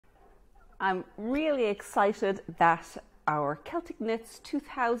I'm really excited that our Celtic Knits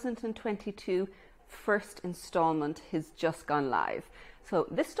 2022 first installment has just gone live. So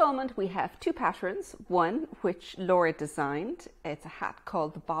this installment we have two patterns, one which Laura designed, it's a hat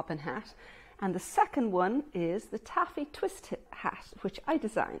called the Bobbin Hat, and the second one is the Taffy Twist Hat, which I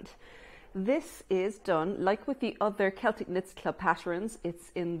designed. This is done like with the other Celtic Knits Club patterns,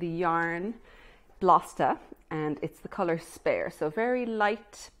 it's in the yarn Blosta and it's the colour Spare, so very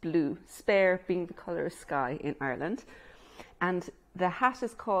light blue, Spare being the colour of sky in Ireland. And the hat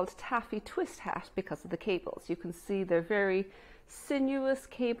is called Taffy Twist Hat because of the cables. You can see they're very sinuous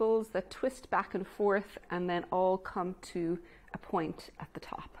cables that twist back and forth and then all come to a point at the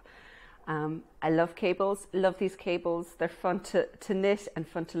top. I love cables, love these cables. They're fun to knit and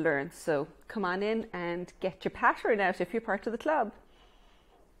fun to learn. So come on in and get your pattern out if you're part of the club.